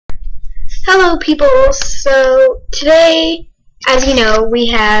Hello people, so today, as you know, we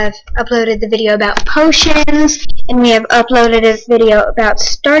have uploaded the video about potions, and we have uploaded a video about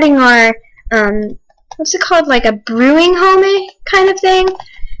starting our, what's it called, like a brewing home kind of thing.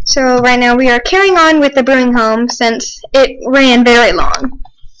 So right now we are carrying on with the brewing home since it ran very long.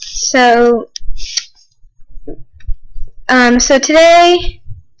 So today,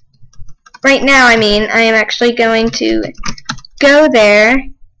 right now I am actually going to go there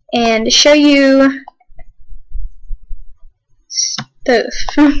and show you stuff.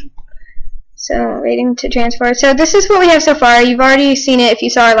 So, waiting to transfer. So, this is what we have so far. You've already seen it if you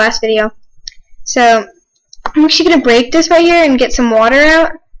saw our last video. So, I'm actually going to break this right here and get some water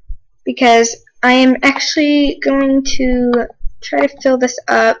out, because I am actually going to try to fill this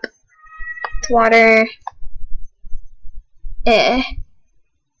up with water. There.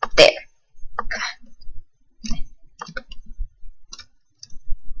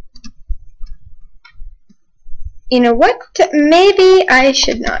 You know what? Maybe I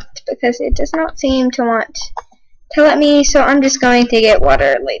should not, because it does not seem to want to let me, so I'm just going to get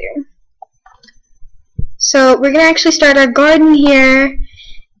water later. So we're going to actually start our garden here,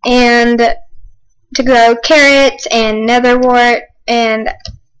 and to grow carrots and netherwort and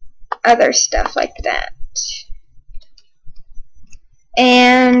other stuff like that.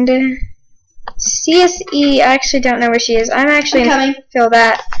 And CSE, I actually don't know where she is. I'm actually going to fill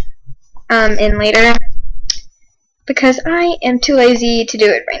that in later, because I am too lazy to do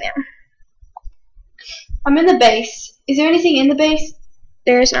it right now. I'm in the base. Is there anything in the base?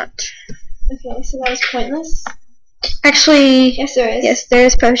 There is not. Okay, so that was pointless. Actually, yes, there is. Yes, there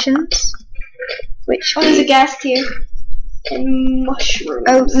is potions. Which there's a gas tier. And mushrooms.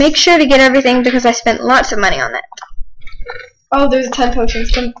 Oh, make sure to get everything, because I spent lots of money on that. Oh, there's a ton of potions.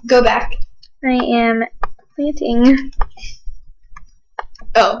 Go back. I am planting.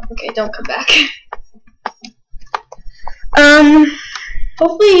 Oh, okay, don't come back.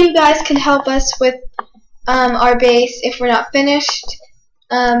 Hopefully you guys can help us with our base if we're not finished.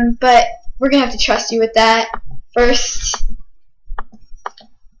 But we're gonna have to trust you with that first.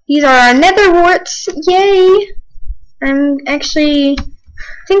 These are our netherworts. Yay! I'm actually, I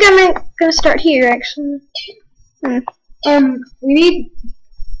think I'm gonna start here actually.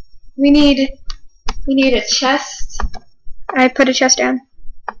 We need a chest. I put a chest down.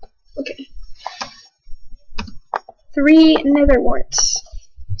 Okay. 3 netherworts.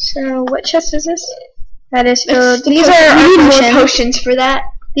 So what chest is this? That is filled. These are our potions. More potions for that.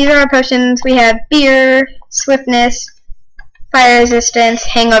 These are our potions. We have beer, swiftness, fire resistance,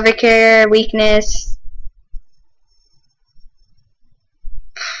 hangover cure, weakness.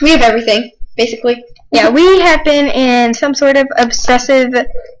 We have everything, basically. Yeah, we have been in some sort of obsessive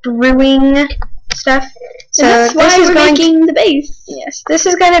brewing stuff. So and that's why we're making the base. Yes, this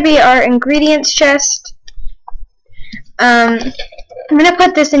is going to be our ingredients chest. I'm going to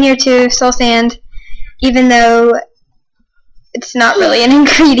put this in here too, soul sand, even though it's not really an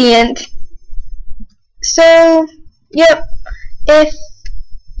ingredient. So, yep, if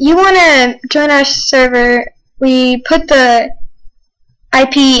you want to join our server, we put the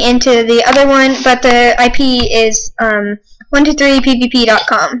IP into the other one, but the IP is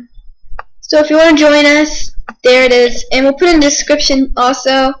 123pvp.com. So if you want to join us, there it is, and we'll put it in the description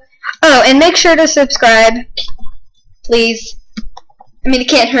also. Oh, and make sure to subscribe, please. I mean, it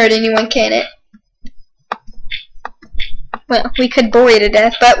can't hurt anyone, can it? Well, we could bore you to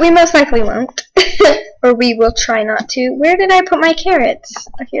death, but we most likely won't. Or we will try not to. Where did I put my carrots?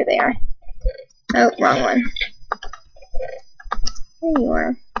 Oh, here they are. Oh, wrong one. There you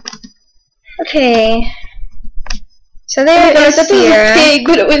are. Okay. So there is Sierra. Pig,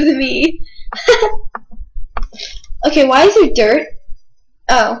 but it was me. Okay, why is there dirt?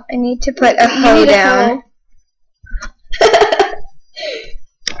 Oh, I need to put a hoe down.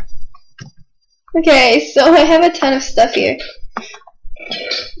 Okay, so I have a ton of stuff here.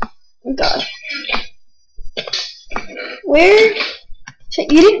 Oh god. Where?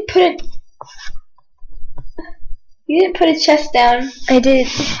 You didn't put a chest down. I did.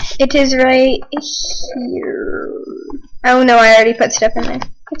 It is right here. Oh no, I already put stuff in there.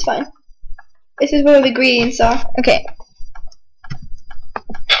 It's fine. This is where the ingredients are. Okay.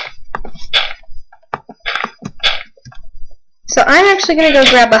 So I'm actually going to go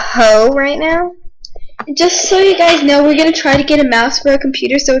grab a hoe right now. Just so you guys know, we're going to try to get a mouse for our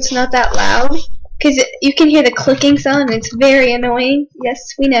computer so it's not that loud. Because you can hear the clicking sound and it's very annoying.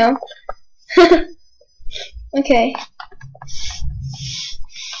 Yes, we know. Okay.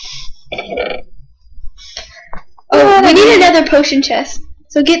 Oh, we need another potion chest.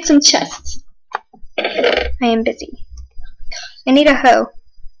 So get some chests. I am busy. I need a hoe.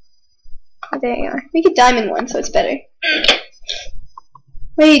 There you are. Make a diamond one so it's better.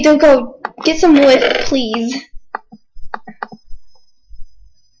 Wait, don't go. Get some wood, please.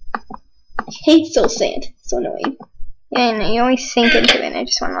 I hate soul sand. It's so annoying. Yeah, I know, you always sink into it and I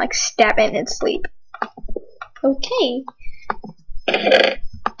just want to like stab it in its sleep. Okay.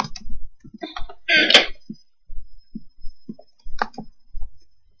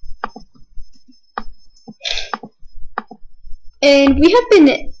 And we have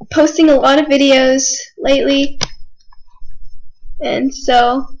been posting a lot of videos lately. And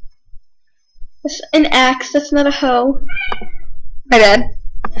so, that's an axe, that's not a hoe. My bad.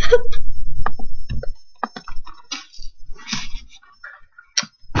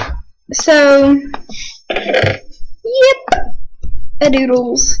 So, yep,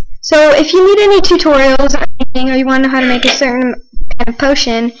 a-doodles. So if you need any tutorials or anything, or you want to know how to make a certain kind of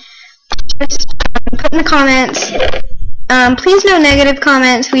potion, just put in the comments. Please no negative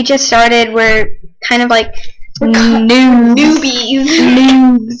comments. We just started. We're kind of like noobs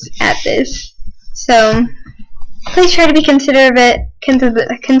at this. So please try to be considerate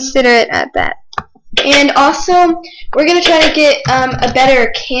at that. And also, we're going to try to get a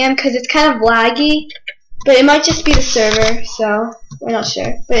better cam because it's kind of laggy. But it might just be the server, so we're not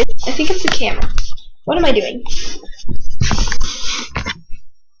sure. But I think it's the camera. What am I doing?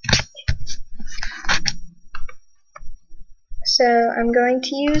 So I'm going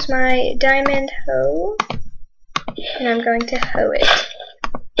to use my diamond hoe, and I'm going to hoe it.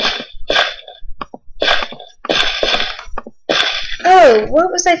 Oh,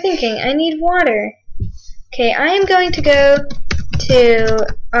 what was I thinking? I need water. Okay, I am going to go to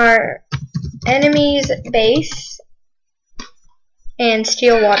our enemy's base and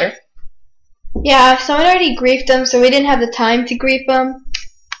steal water. Yeah, someone already griefed them, so we didn't have the time to grief them.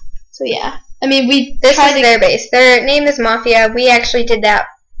 So yeah. I mean, This is their base. Their name is Mafia. We actually did that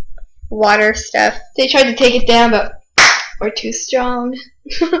water stuff. They tried to take it down, but we're too strong.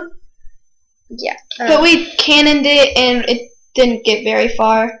 Yeah. But we cannoned it, and it didn't get very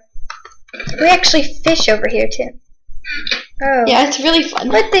far. We actually fish over here, too. Oh. Yeah, it's really fun.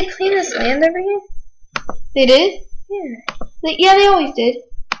 What, they clean this land over here? They did? Yeah. Yeah, they always did.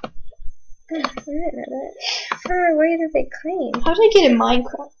 Oh, I didn't know that. How far away did they clean? How did I get a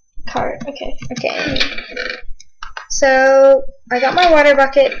Minecraft cart? Okay. Okay. So, I got my water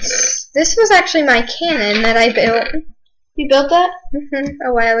buckets. This was actually my cannon that I built. You built that?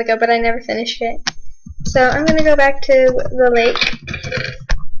 A while ago, but I never finished it. So, I'm going to go back to the lake.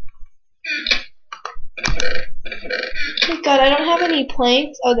 Oh god, I don't have any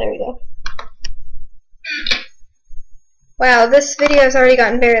planks. Oh, there we go. Wow, this video has already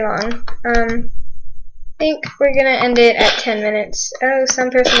gotten very long. I think we're going to end it at 10 minutes. Oh, some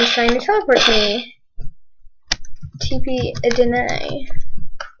person is trying to teleport me. TP deny.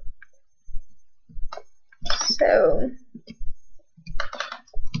 So,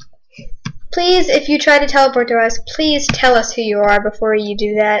 please, if you try to teleport to us, please tell us who you are before you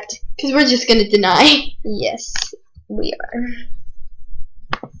do that. Because we're just going to deny. Yes, we are.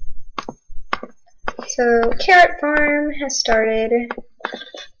 So, carrot farm has started.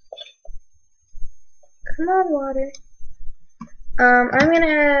 Come on, water. I'm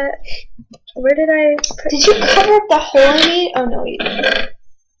gonna... Where did I put... Did you cover up the hole I made? Oh, no, you didn't.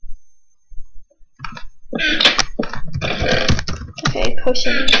 Okay,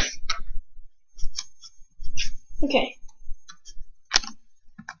 potions. Okay.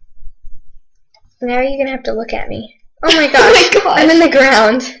 Now you're gonna have to look at me. Oh my gosh, Oh my gosh. I'm in the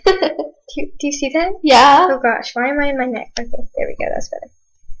ground. Do you see that? Yeah. Oh gosh, why am I in my neck? Okay, there we go, that's better.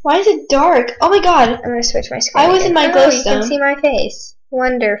 Why is it dark? Oh my god. I'm gonna switch my screen. I was again. in my Oh, glowstone. you can see my face.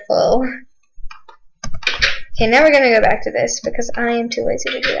 Wonderful. Okay, now we're gonna go back to this because I am too lazy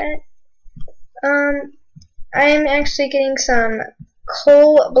to do that. I'm actually getting some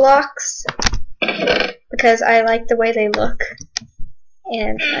coal blocks because I like the way they look,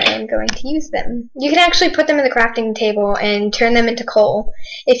 and I am going to use them. You can actually put them in the crafting table and turn them into coal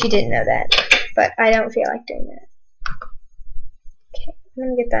if you didn't know that, but I don't feel like doing that. Okay, I'm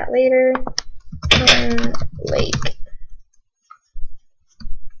gonna get that later. Lake.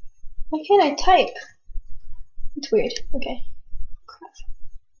 Why can't I type? It's weird. Okay.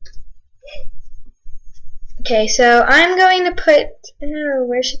 Okay, so I'm going to put, oh,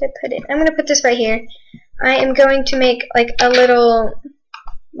 where should I put it? I'm going to put this right here. I am going to make like a little,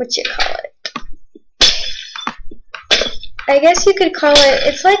 what you call it? I guess you could call it,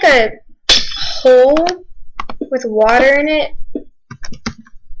 it's like a hole with water in it.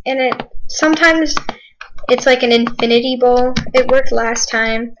 And it, sometimes it's like an infinity bowl. It worked last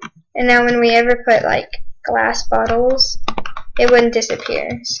time. And now when we ever put like glass bottles, it wouldn't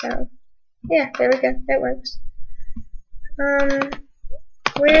disappear, so. Yeah, there we go. That works.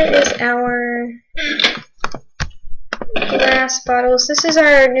 Where is our glass bottles? This is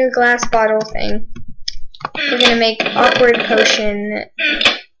our new glass bottle thing. We're gonna make awkward potion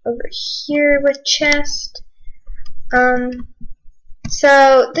over here with chest.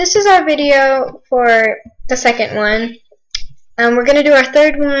 So this is our video for the second one. We're gonna do our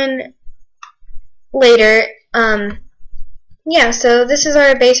third one later. Yeah, so this is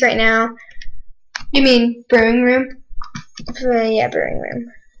our base right now. You mean brewing room? Yeah, brewing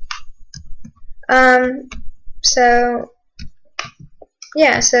room. So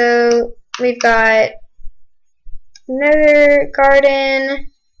yeah, so we've got another garden.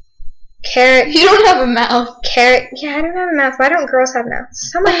 Carrot. You don't have a mouth. Carrot. Yeah, I don't have a mouth. Why don't girls have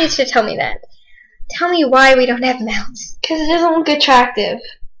mouths? Someone needs to tell me that. Tell me why we don't have mouths. Because it doesn't look attractive.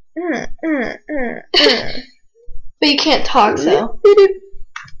 But you can't talk, so.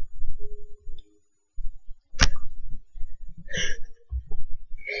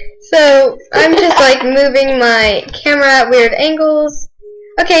 So, I'm just like moving my camera at weird angles.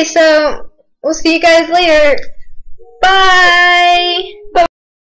 Okay, so we'll see you guys later. Bye!